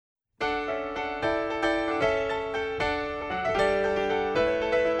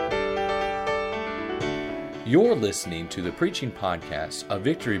You're listening to the preaching podcast of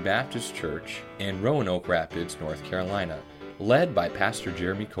Victory Baptist Church in Roanoke Rapids, North Carolina, led by Pastor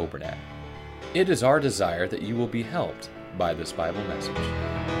Jeremy Coburnack. It is our desire that you will be helped by this Bible message.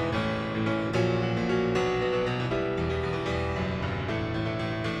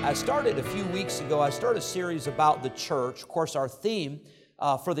 I started a few weeks ago, I started a series about the church. Of course, our theme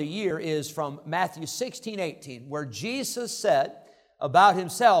for the year is from Matthew 16:18, where Jesus said about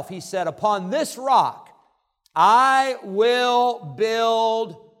himself, he said, "Upon this rock I will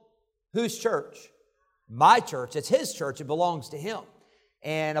build," whose church? My church. It's his church. It belongs to him.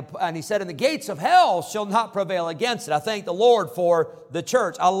 And he said, "And the gates of hell shall not prevail against it." I thank the Lord for the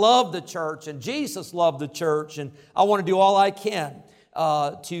church. I love the church, and Jesus loved the church, and I want to do all I can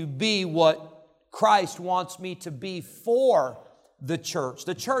to be what Christ wants me to be for the church.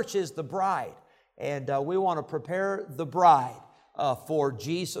 The church is the bride, and we want to prepare the bride for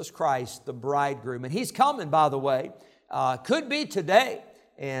Jesus Christ, the bridegroom. And He's coming, by the way. Could be today,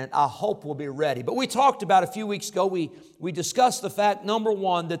 and I hope we'll be ready. But we talked about a few weeks ago, we discussed the fact, number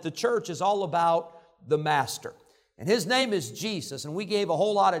one, that the church is all about the Master. And His name is Jesus, and we gave a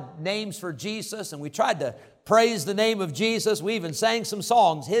whole lot of names for Jesus, and we tried to praise the name of Jesus. We even sang some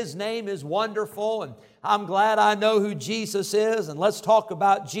songs. His name is wonderful, and I'm glad I know who Jesus is, and let's talk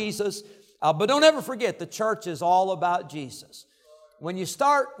about Jesus. But don't ever forget, the church is all about Jesus. When you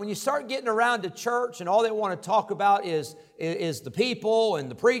start getting around to church and all they want to talk about is the people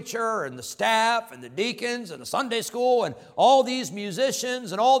and the preacher and the staff and the deacons and the Sunday school and all these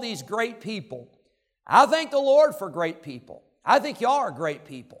musicians and all these great people, I thank the Lord for great people. I think y'all are great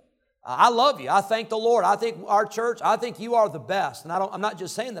people. I love you. I thank the Lord. I think our church, I think you are the best. And I'm not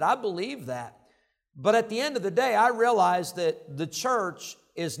just saying that. I believe that. But at the end of the day, I realize that the church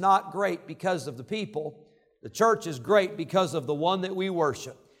is not great because of the people. The church is great because of the one that we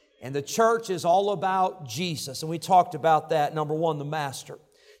worship. And the church is all about Jesus. And we talked about that. Number one, the Master.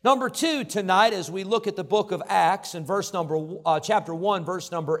 Number two, tonight, as we look at the book of Acts in chapter 1,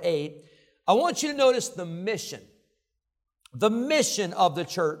 verse number 8, I want you to notice the mission. The mission of the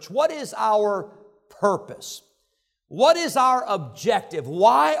church. What is our purpose? What is our objective?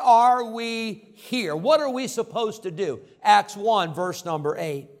 Why are we here? What are we supposed to do? Acts 1, verse number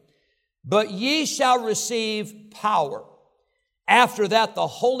 8. "But ye shall receive power. After that the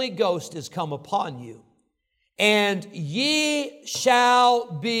Holy Ghost is come upon you. And ye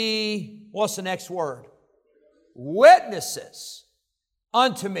shall be," what's the next word? "Witnesses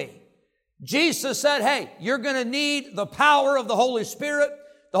unto me." Jesus said, hey, you're going to need the power of the Holy Spirit.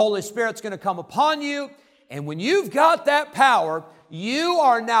 The Holy Spirit's going to come upon you. And when you've got that power, you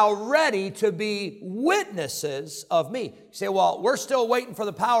are now ready to be witnesses of me. You say, well, we're still waiting for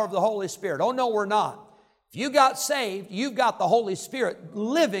the power of the Holy Spirit. Oh, no, we're not. If you got saved, you've got the Holy Spirit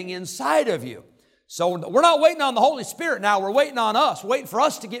living inside of you. So we're not waiting on the Holy Spirit now. We're waiting on us. We're waiting for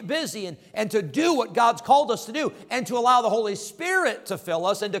us to get busy and to do what God's called us to do and to allow the Holy Spirit to fill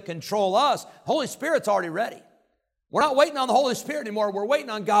us and to control us. Holy Spirit's already ready. We're not waiting on the Holy Spirit anymore. We're waiting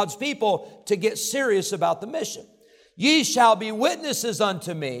on God's people to get serious about the mission. "Ye shall be witnesses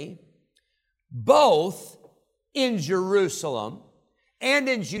unto me, both in Jerusalem and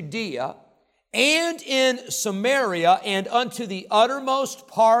in Judea and in Samaria and unto the uttermost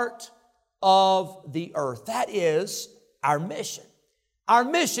part of the earth." That is our mission. Our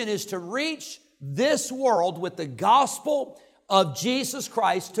mission is to reach this world with the gospel of Jesus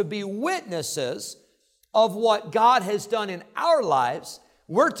Christ, to be witnesses of what God has done in our lives.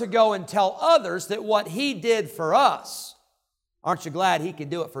 We're to go and tell others that what He did for us, aren't you glad He can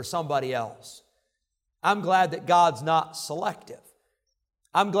do it for somebody else? I'm glad that God's not selective.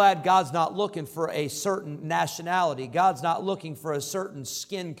 I'm glad God's not looking for a certain nationality. God's not looking for a certain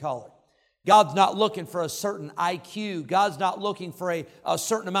skin color. God's not looking for a certain IQ. God's not looking for a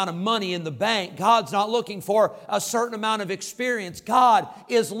certain amount of money in the bank. God's not looking for a certain amount of experience. God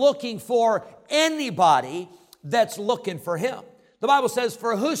is looking for anybody that's looking for Him. The Bible says,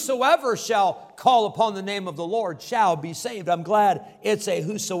 "For whosoever shall call upon the name of the Lord shall be saved." I'm glad it's a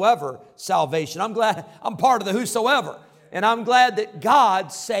whosoever salvation. I'm glad I'm part of the whosoever. And I'm glad that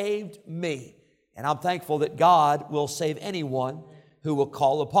God saved me. And I'm thankful that God will save anyone who will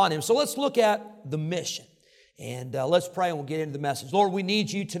call upon Him. So let's look at the mission. And let's pray and we'll get into the message. Lord, we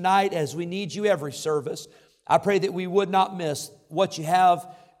need You tonight as we need You every service. I pray that we would not miss what You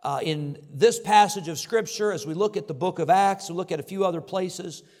have in this passage of Scripture as we look at the book of Acts, we look at a few other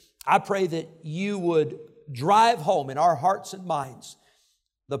places. I pray that You would drive home in our hearts and minds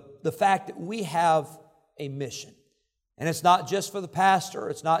the fact that we have a mission. And it's not just for the pastor,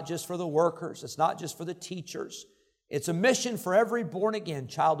 it's not just for the workers, it's not just for the teachers. It's a mission for every born-again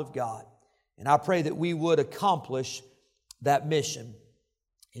child of God. And I pray that we would accomplish that mission.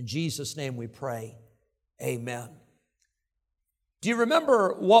 In Jesus' name we pray. Amen. Do you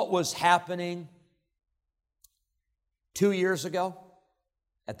remember what was happening 2 years ago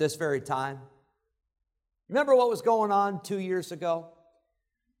at this very time? Remember what was going on 2 years ago?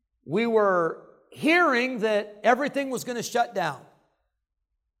 We were hearing that everything was going to shut down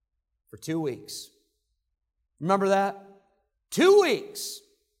for 2 weeks. Remember that? 2 weeks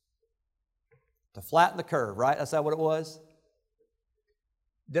to flatten the curve, right? That's that what it was?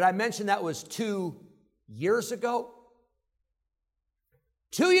 Did I mention that was 2 years ago?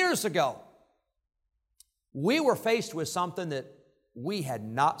 2 years ago, we were faced with something that we had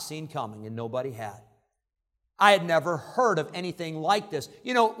not seen coming, and nobody had. I had never heard of anything like this.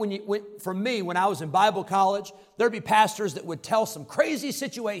 You know, for me, when I was in Bible college, there'd be pastors that would tell some crazy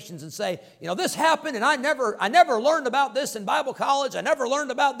situations and say, you know, this happened, and I never learned about this in Bible college. I never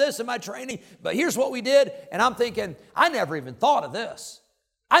learned about this in my training, but here's what we did. And I'm thinking, I never even thought of this.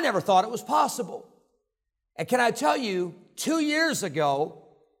 I never thought it was possible. And can I tell you, 2 years ago,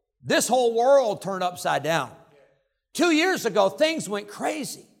 this whole world turned upside down. 2 years ago, things went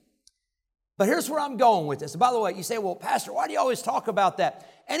crazy. But here's where I'm going with this. And by the way, you say, well, Pastor, why do you always talk about that?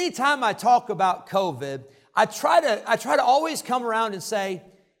 Anytime I talk about COVID, I try to always come around and say,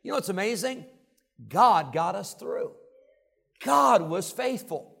 you know what's amazing? God got us through. God was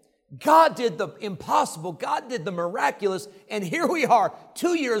faithful. God did the impossible. God did the miraculous. And here we are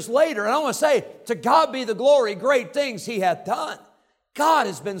 2 years later. And I want to say, to God be the glory, great things He hath done. God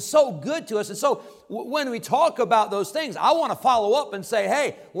has been so good to us. And so when we talk about those things, I want to follow up and say,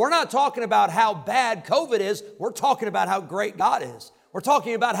 hey, we're not talking about how bad COVID is. We're talking about how great God is. We're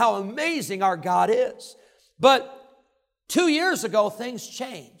talking about how amazing our God is. But 2 years ago, things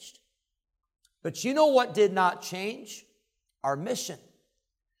changed. But you know what did not change? Our mission.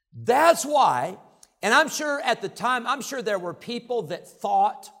 That's why, and I'm sure at the time, I'm sure there were people that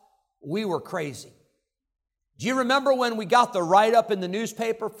thought we were crazy. Do you remember when we got the write-up in the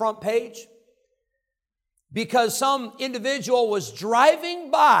newspaper front page? Because some individual was driving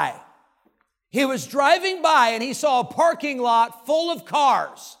by. He was driving by and he saw a parking lot full of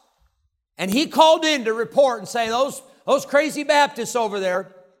cars. And he called in to report and say, those crazy Baptists over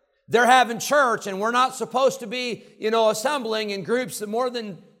there, they're having church and we're not supposed to be, assembling in groups of more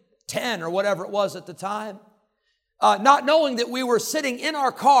than 10 or whatever it was at the time. Not knowing that we were sitting in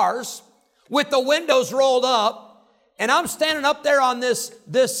our cars with the windows rolled up, and I'm standing up there on this.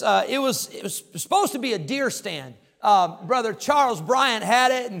 It was supposed to be a deer stand. Brother Charles Bryant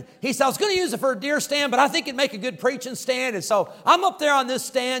had it, and he said, I was going to use it for a deer stand, but I think it'd make a good preaching stand. And so I'm up there on this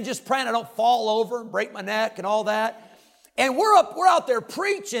stand, just praying I don't fall over and break my neck and all that. And we're out there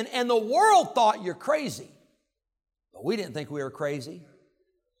preaching, and the world thought you're crazy. But we didn't think we were crazy.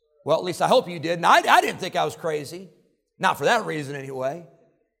 Well, at least I hope you did. And I didn't think I was crazy. Not for that reason anyway.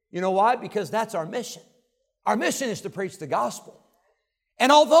 You know why? Because that's our mission. Our mission is to preach the gospel. And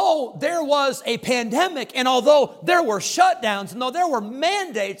although there was a pandemic, and although there were shutdowns, and although there were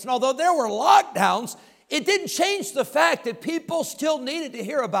mandates, and although there were lockdowns, it didn't change the fact that people still needed to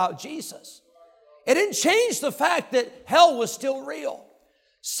hear about Jesus. It didn't change the fact that hell was still real.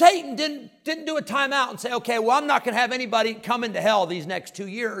 Satan didn't do a timeout and say, okay, well, I'm not going to have anybody come into hell these next 2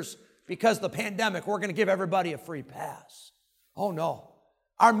 years because of the pandemic. We're going to give everybody a free pass. Oh, no.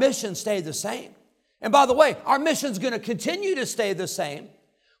 Our mission stayed the same. And by the way, our mission's going to continue to stay the same,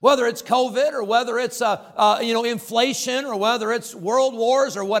 whether it's COVID or whether it's inflation or whether it's world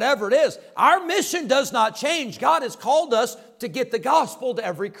wars or whatever it is. Our mission does not change. God has called us to get the gospel to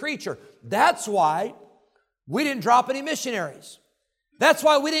every creature. That's why we didn't drop any missionaries. That's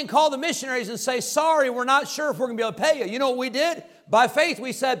why we didn't call the missionaries and say, sorry, we're not sure if we're going to be able to pay you. You know what we did? By faith,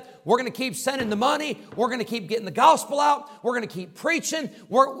 we said, we're going to keep sending the money. We're going to keep getting the gospel out. We're going to keep preaching.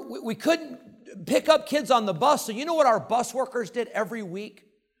 We couldn't pick up kids on the bus. So you know what our bus workers did every week?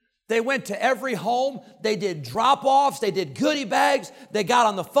 They went to every home. They did drop-offs. They did goodie bags. They got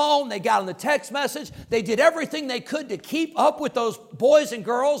on the phone. They got on the text message. They did everything they could to keep up with those boys and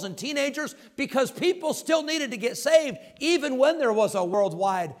girls and teenagers because people still needed to get saved even when there was a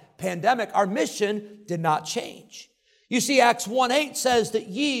worldwide pandemic. Our mission did not change. You see, Acts 1:8 says that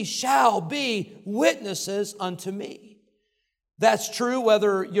ye shall be witnesses unto me. That's true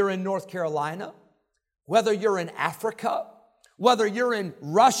whether you're in North Carolina, whether you're in Africa, whether you're in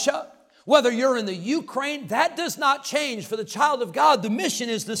Russia, whether you're in the Ukraine. That does not change for the child of God. The mission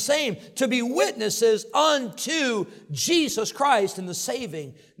is the same, to be witnesses unto Jesus Christ and the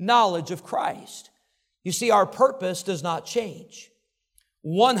saving knowledge of Christ. You see, our purpose does not change.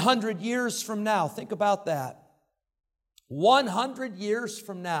 100 years from now, think about that. 100 years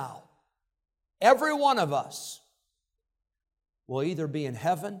from now, every one of us will either be in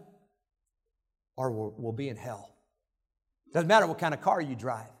heaven or we'll be in hell. Doesn't matter what kind of car you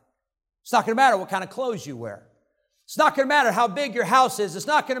drive. It's not going to matter what kind of clothes you wear. It's not going to matter how big your house is. It's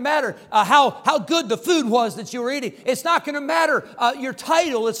not going to matter how good the food was that you were eating. It's not going to matter your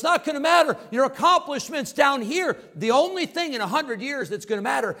title. It's not going to matter your accomplishments down here. The only thing in 100 years that's going to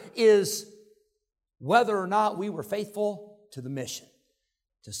matter is whether or not we were faithful to the mission,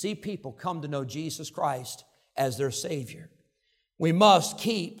 to see people come to know Jesus Christ as their Savior. We must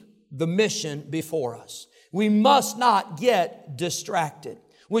keep the mission before us. We must not get distracted.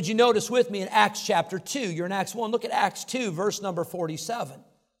 Would you notice with me in Acts chapter 2? You're in Acts 1. Look at Acts 2, verse number 47.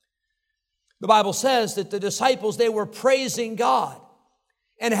 The Bible says that the disciples, they were praising God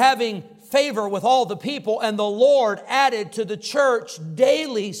and having favor with all the people, and the Lord added to the church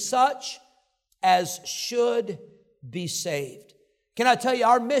daily such as should be saved. Can I tell you,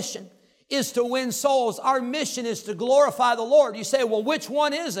 our mission is to win souls. Our mission is to glorify the Lord. You say, well, which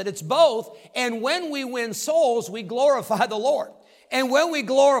one is it? It's both. And when we win souls, we glorify the Lord. And when we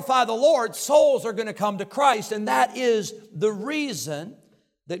glorify the Lord, souls are going to come to Christ. And that is the reason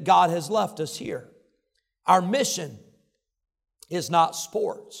that God has left us here. Our mission is not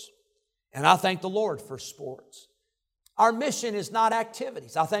sports. And I thank the Lord for sports. Our mission is not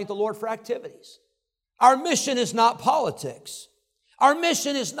activities. I thank the Lord for activities. Our mission is not politics. Our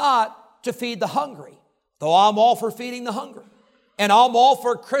mission is not to feed the hungry, though I'm all for feeding the hungry. And I'm all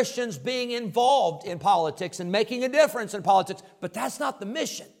for Christians being involved in politics and making a difference in politics. But that's not the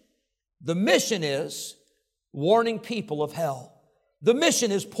mission. The mission is warning people of hell. The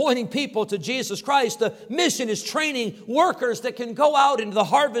mission is pointing people to Jesus Christ. The mission is training workers that can go out into the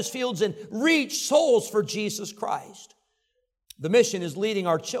harvest fields and reach souls for Jesus Christ. The mission is leading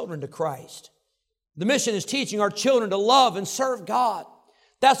our children to Christ. The mission is teaching our children to love and serve God.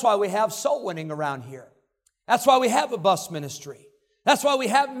 That's why we have soul winning around here. That's why we have a bus ministry. That's why we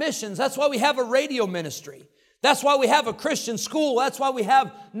have missions. That's why we have a radio ministry. That's why we have a Christian school. That's why we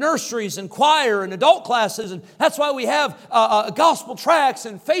have nurseries and choir and adult classes. And that's why we have gospel tracts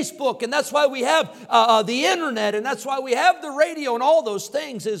and Facebook. And that's why we have the internet. And that's why we have the radio and all those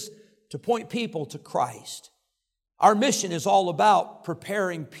things, is to point people to Christ. Our mission is all about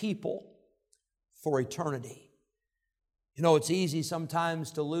preparing people for eternity. You know, it's easy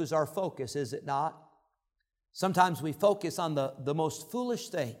sometimes to lose our focus, is it not? Sometimes we focus on the most foolish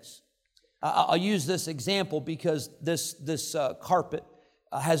things. I'll use this example because this carpet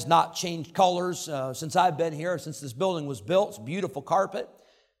has not changed colors since I've been here, since this building was built. It's a beautiful carpet.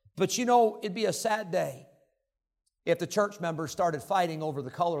 But you know, it'd be a sad day if the church members started fighting over the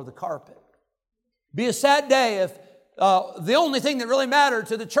color of the carpet. It'd be a sad day if the only thing that really mattered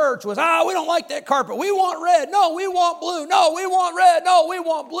to the church was, we don't like that carpet. We want red. No, we want blue. No, we want red. No, we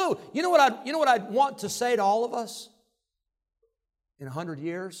want blue. You know what I'd want to say to all of us? In 100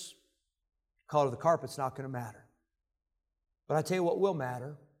 years, the color of the carpet's not going to matter. But I tell you what will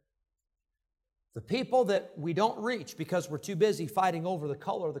matter. The people that we don't reach because we're too busy fighting over the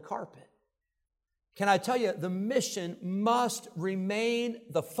color of the carpet. Can I tell you, the mission must remain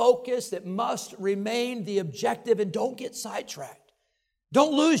the focus. It must remain the objective, and don't get sidetracked.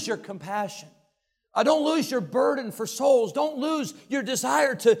 Don't lose your compassion. Don't lose your burden for souls. Don't lose your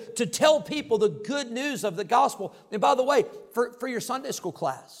desire to tell people the good news of the gospel. And by the way, for your Sunday school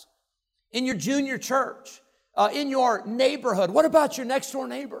class, in your junior church, in your neighborhood, what about your next door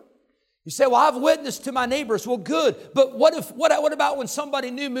neighbor? You say, well, I've witnessed to my neighbors. Well, good. But what about when somebody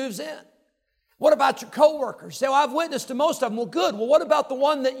new moves in? What about your coworkers? You say, well, I've witnessed to most of them. Well, good. Well, what about the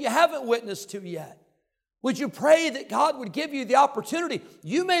one that you haven't witnessed to yet? Would you pray that God would give you the opportunity?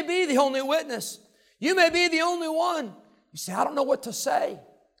 You may be the only witness. You may be the only one. You say, I don't know what to say.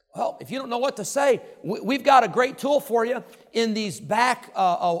 Well, if you don't know what to say, we've got a great tool for you. In these back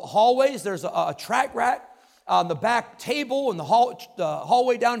hallways, there's a tract rack on the back table, and the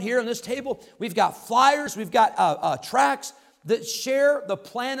hallway down here on this table. We've got flyers. We've got tracts that share the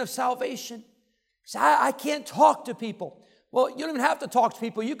plan of salvation. Say, I can't talk to people. Well, you don't even have to talk to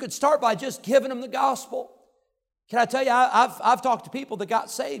people. You could start by just giving them the gospel. Can I tell you, I've talked to people that got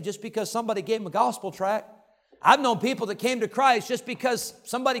saved just because somebody gave them a gospel tract. I've known people that came to Christ just because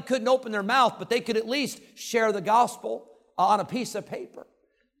somebody couldn't open their mouth, but they could at least share the gospel on a piece of paper.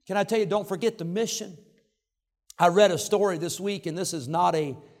 Can I tell you, don't forget the mission. I read a story this week, and this is not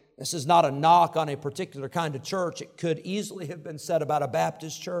a knock on a particular kind of church. It could easily have been said about a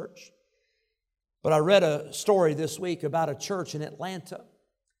Baptist church. But I read a story this week about a church in Atlanta.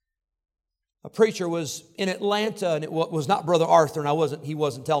 A preacher was in Atlanta, and it was not Brother Arthur, and he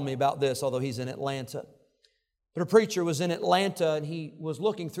wasn't telling me about this, although he's in Atlanta. But a preacher was in Atlanta and he was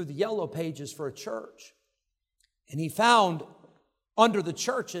looking through the yellow pages for a church. And he found, under the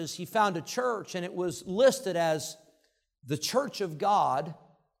churches, he found a church and it was listed as the Church of God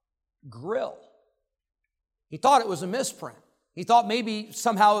Grill. He thought it was a misprint. He thought maybe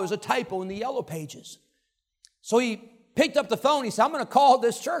somehow it was a typo in the yellow pages. So he picked up the phone. He said, I'm going to call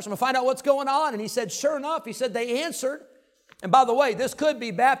this church. I'm going to find out what's going on. And he said, sure enough, he said they answered. And by the way, this could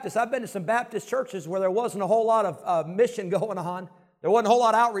be Baptist. I've been to some Baptist churches where there wasn't a whole lot of mission going on. There wasn't a whole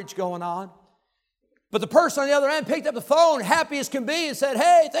lot of outreach going on. But the person on the other end picked up the phone, happy as can be, and said,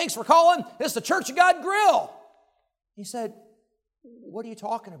 hey, thanks for calling. This is the Church of God Grill. He said, what are you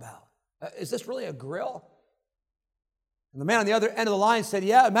talking about? Is this really a grill? And the man on the other end of the line said,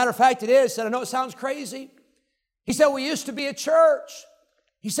 yeah, as a matter of fact, it is. He said, I know it sounds crazy. He said, we used to be a church.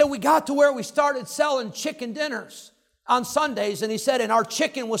 He said, we got to where we started selling chicken dinners on Sundays. And he said, and our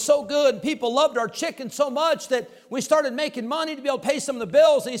chicken was so good and people loved our chicken so much that we started making money to be able to pay some of the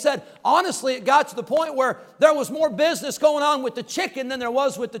bills. And he said, honestly, it got to the point where there was more business going on with the chicken than there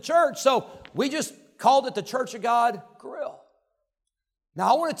was with the church. So we just called it the Church of God Grill.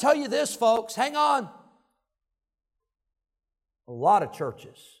 Now, I want to tell you this, folks. Hang on. A lot of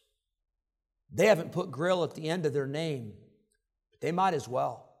churches, they haven't put grill at the end of their name, but they might as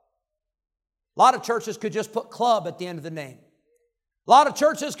well. A lot of churches could just put club at the end of the name. A lot of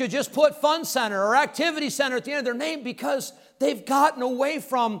churches could just put fun center or activity center at the end of their name because they've gotten away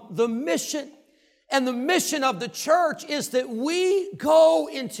from the mission. And the mission of the church is that we go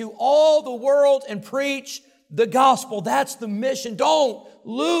into all the world and preach the gospel. That's the mission. Don't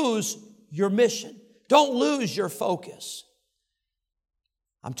lose your mission. Don't lose your focus.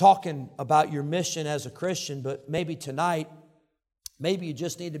 I'm talking about your mission as a Christian, but maybe tonight, maybe you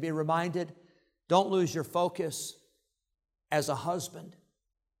just need to be reminded, don't lose your focus as a husband.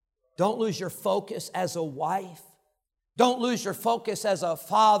 Don't lose your focus as a wife. Don't lose your focus as a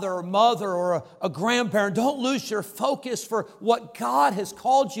father or mother or a grandparent. Don't lose your focus for what God has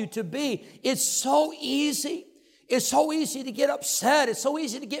called you to be. It's so easy. It's so easy to get upset. It's so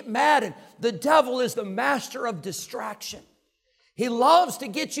easy to get mad. And the devil is the master of distraction. He loves to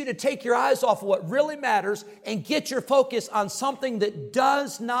get you to take your eyes off of what really matters and get your focus on something that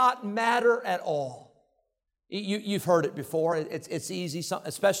does not matter at all. You've heard it before. It's easy,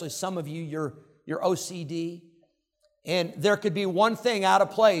 especially some of you, you're OCD. And there could be one thing out of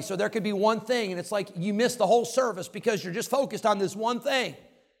place, or there could be one thing, and it's like you miss the whole service because you're just focused on this one thing.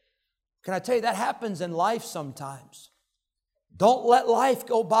 Can I tell you, that happens in life sometimes. Don't let life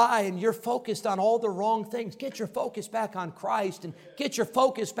go by and you're focused on all the wrong things. Get your focus back on Christ and get your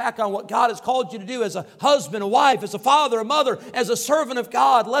focus back on what God has called you to do as a husband, a wife, as a father, a mother, as a servant of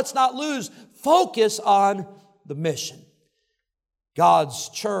God. Let's not lose focus on the mission. God's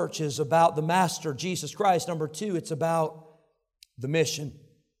church is about the Master, Jesus Christ. Number 2, it's about the mission.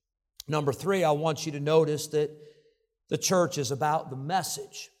 Number 3, I want you to notice that the church is about the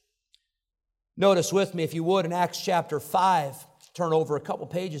message. Notice with me, if you would, in Acts chapter 5. Turn over a couple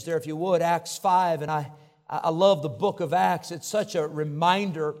pages there, if you would. Acts 5, and I love the book of Acts. It's such a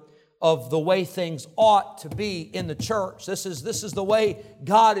reminder of the way things ought to be in the church. This is the way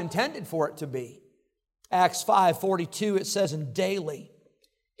God intended for it to be. Acts 5:42, it says, and daily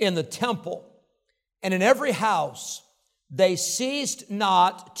in the temple and in every house they ceased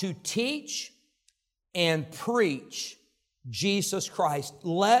not to teach and preach Jesus Christ.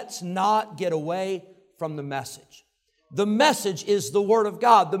 Let's not get away from the message. The message is the Word of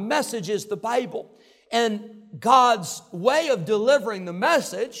God. The message is the Bible. And God's way of delivering the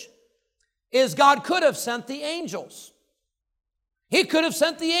message is God could have sent the angels. He could have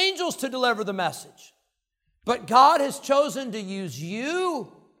sent the angels to deliver the message. But God has chosen to use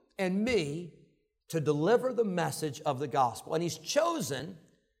you and me to deliver the message of the gospel. And He's chosen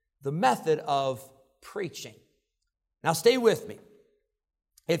the method of preaching. Now stay with me.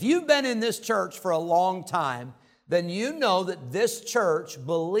 If you've been in this church for a long time, then you know that this church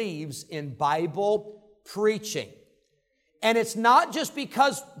believes in Bible preaching. And it's not just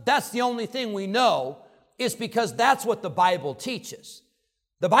because that's the only thing we know, it's because that's what the Bible teaches.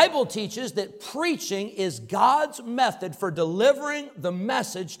 The Bible teaches that preaching is God's method for delivering the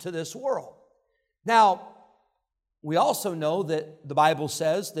message to this world. Now, we also know that the Bible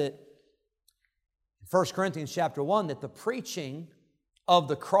says that in 1 Corinthians chapter 1, that the preaching of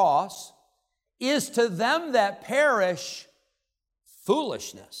the cross is to them that perish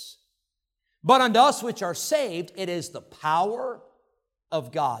foolishness. But unto us which are saved, it is the power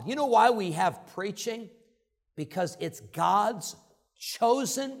of God. You know why we have preaching? Because it's God's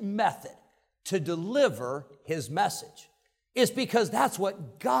chosen method to deliver His message. It's because that's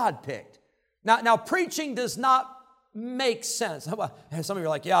what God picked. Now preaching does not make sense. Some of you are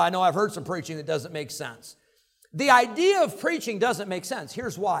like, yeah, I know I've heard some preaching that doesn't make sense. The idea of preaching doesn't make sense.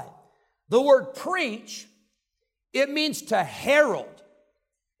 Here's why. The word preach, it means to herald.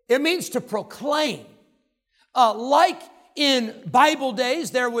 It means to proclaim. Like in Bible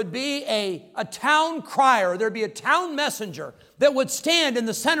days, there would be a town crier, there'd be a town messenger that would stand in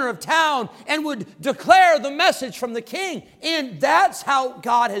the center of town and would declare the message from the king. And that's how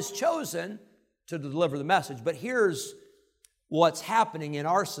God has chosen to deliver the message. But here's what's happening in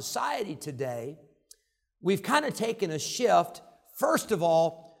our society today. We've kind of taken a shift. First of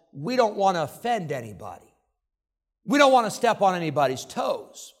all, we don't want to offend anybody. We don't want to step on anybody's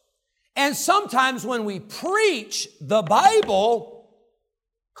toes. And sometimes when we preach the Bible,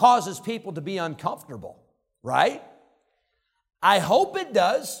 causes people to be uncomfortable, right? I hope it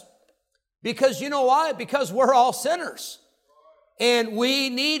does, because you know why? Because we're all sinners. And we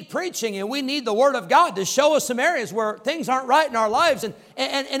need preaching, and we need the Word of God to show us some areas where things aren't right in our lives, and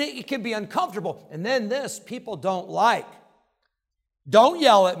it can be uncomfortable. And then this, people don't like. Don't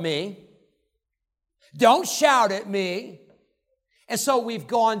yell at me. Don't shout at me. And so we've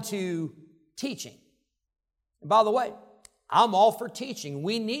gone to teaching. And by the way, I'm all for teaching.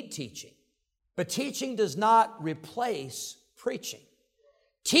 We need teaching. But teaching does not replace preaching.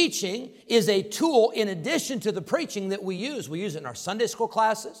 Teaching is a tool in addition to the preaching that we use. We use it in our Sunday school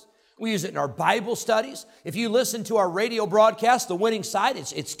classes. We use it in our Bible studies. If you listen to our radio broadcast, The Winning Side,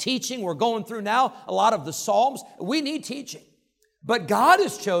 it's teaching. We're going through now a lot of the Psalms. We need teaching. But God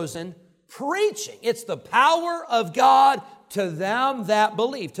has chosen preaching. It's the power of God to them that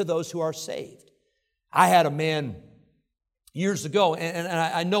believe, to those who are saved. I had a man years ago, and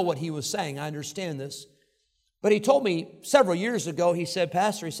I know what he was saying. I understand this. But he told me several years ago, he said,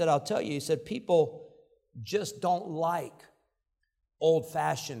 Pastor, he said, I'll tell you, he said, people just don't like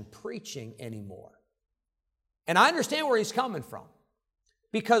old-fashioned preaching anymore. And I understand where he's coming from,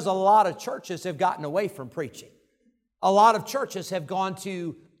 because a lot of churches have gotten away from preaching. A lot of churches have gone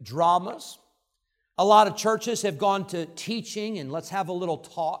to dramas. A lot of churches have gone to teaching, and let's have a little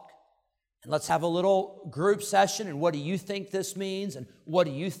talk, and let's have a little group session, and what do you think this means, and what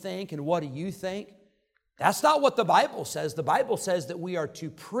do you think, and what do you think? That's not what the Bible says. The Bible says that we are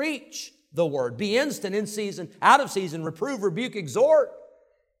to preach the word, be instant, in season, out of season, reprove, rebuke, exhort.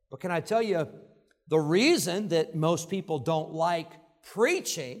 But can I tell you, the reason that most people don't like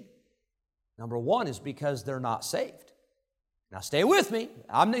preaching, number one, is because they're not saved. Now, stay with me.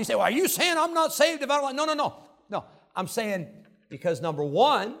 You say, well, are you saying I'm not saved if I don't like? No. I'm saying because number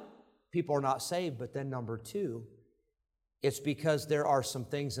one, people are not saved. But then number two, it's because there are some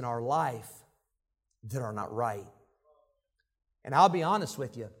things in our life that are not right. And I'll be honest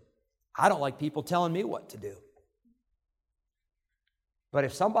with you, I don't like people telling me what to do. But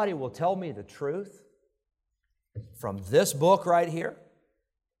if somebody will tell me the truth from this book right here,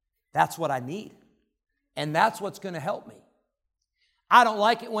 that's what I need. And that's what's going to help me. I don't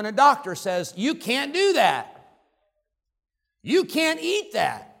like it when a doctor says, you can't do that. You can't eat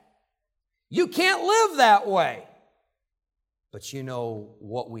that. You can't live that way. But you know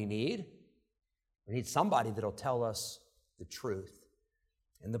what we need? We need somebody that'll tell us the truth.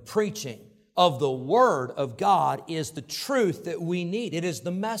 And the preaching of the Word of God is the truth that we need. It is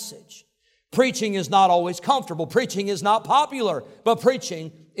the message. Preaching is not always comfortable. Preaching is not popular, but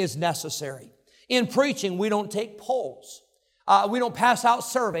preaching is necessary. In preaching, we don't take polls. We don't pass out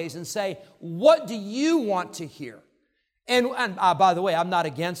surveys and say, what do you want to hear? And by the way, I'm not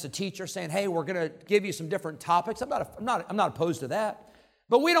against a teacher saying, hey, we're going to give you some different topics. I'm not opposed to that.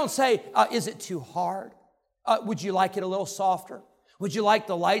 But we don't say, is it too hard? Would you like it a little softer? Would you like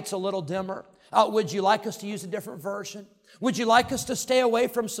the lights a little dimmer? Would you like us to use a different version? Would you like us to stay away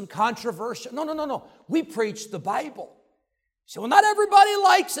from some controversial? No. We preach the Bible. You say, well, not everybody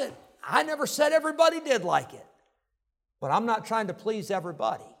likes it. I never said everybody did like it. But I'm not trying to please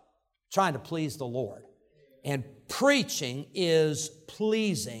everybody. I'm trying to please the Lord. And preaching is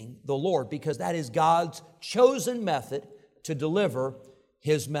pleasing the Lord, because that is God's chosen method to deliver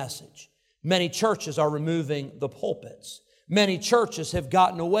His message. Many churches are removing the pulpits. Many churches have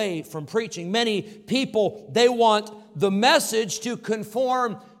gotten away from preaching. Many people, they want the message to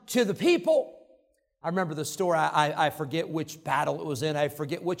conform to the people. I remember the story, I forget which battle it was in. I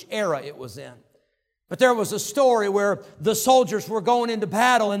forget which era it was in. But there was a story where the soldiers were going into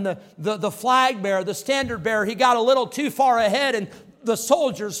battle, and the flag bearer, the standard bearer, he got a little too far ahead, and the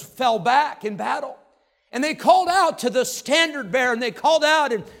soldiers fell back in battle. And they called out to the standard bearer, and they called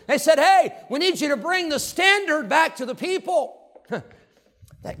out and they said, hey, we need you to bring the standard back to the people.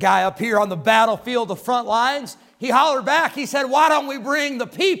 That guy up here on the battlefield, the front lines, he hollered back. He said, why don't we bring the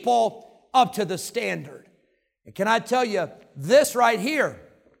people up to the standard. And can I tell you, this right here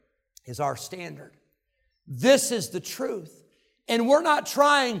is our standard. This is the truth. And we're not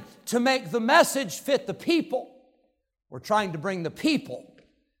trying to make the message fit the people. We're trying to bring the people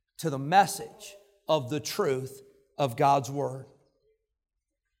to the message of the truth of God's Word.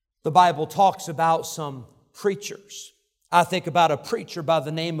 The Bible talks about some preachers. I think about a preacher by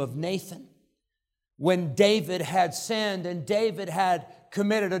the name of Nathan. When David had sinned and David had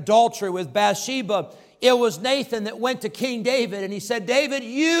committed adultery with Bathsheba, it was Nathan that went to King David and he said, David,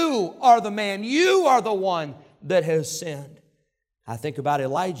 you are the man. You are the one that has sinned. I think about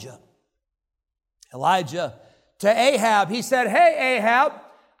Elijah. Elijah to Ahab, he said, hey, Ahab,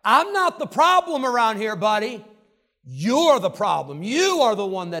 I'm not the problem around here, buddy. You're the problem. You are the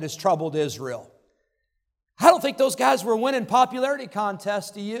one that has troubled Israel. I don't think those guys were winning popularity contests,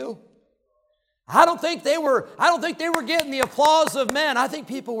 do you? I don't think they were getting the applause of men. I think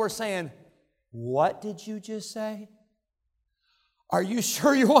people were saying, what did you just say? Are you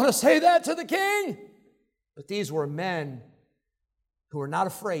sure you want to say that to the king? But these were men who were not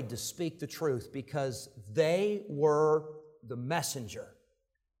afraid to speak the truth because they were the messenger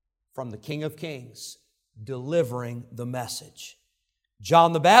from the King of Kings delivering the message.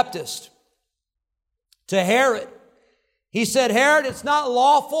 John the Baptist to Herod. He said, Herod, it's not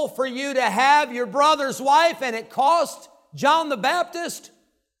lawful for you to have your brother's wife, and it cost John the Baptist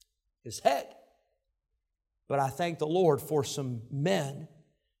his head. But I thank the Lord for some men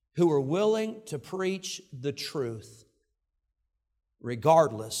who were willing to preach the truth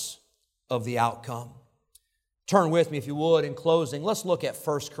regardless of the outcome. Turn with me, if you would, in closing. Let's look at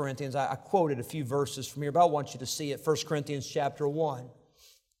 1 Corinthians. I quoted a few verses from here, but I want you to see it. 1 Corinthians chapter 1.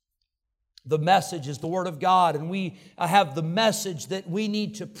 The message is the Word of God, and we have the message that we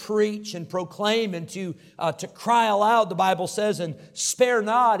need to preach and proclaim and to cry aloud, the Bible says, and spare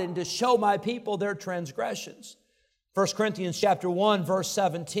not, and to show my people their transgressions. 1 Corinthians chapter 1, verse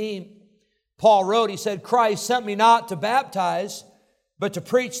 17, Paul wrote, he said, Christ sent me not to baptize, but to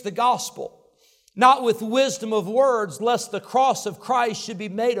preach the gospel, not with wisdom of words, lest the cross of Christ should be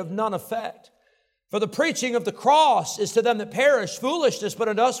made of none effect. For the preaching of the cross is to them that perish foolishness, but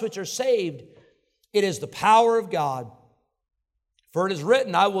unto us which are saved, it is the power of God. For it is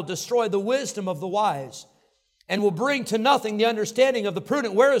written, I will destroy the wisdom of the wise, and will bring to nothing the understanding of the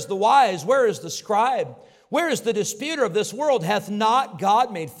prudent. Where is the wise? Where is the scribe? Where is the disputer of this world? Hath not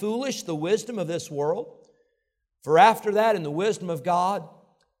God made foolish the wisdom of this world? For after that, in the wisdom of God,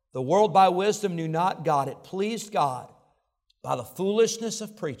 the world by wisdom knew not God. It pleased God by the foolishness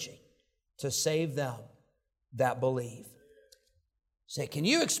of preaching to save them that believe. Say, can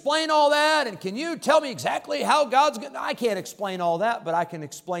you explain all that? And can you tell me exactly how God's going to... I can't explain all that, but I can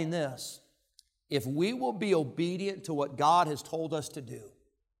explain this. If we will be obedient to what God has told us to do,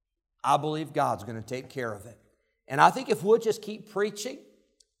 I believe God's going to take care of it. And I think if we'll just keep preaching,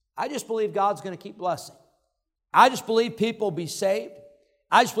 I just believe God's going to keep blessing. I just believe people will be saved.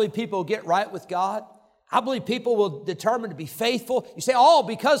 I just believe people will get right with God. I believe people will determine to be faithful. You say, oh,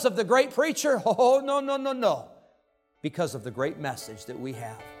 because of the great preacher? Oh, no. Because of the great message that we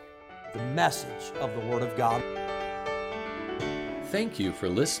have. The message of the Word of God. Thank you for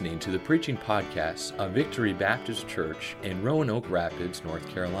listening to the preaching podcast of Victory Baptist Church in Roanoke Rapids, North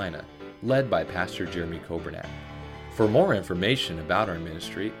Carolina, led by Pastor Jeremy Coburnack. For more information about our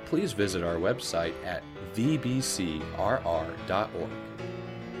ministry, please visit our website at vbcrr.org.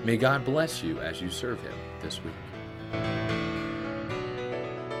 May God bless you as you serve Him this week.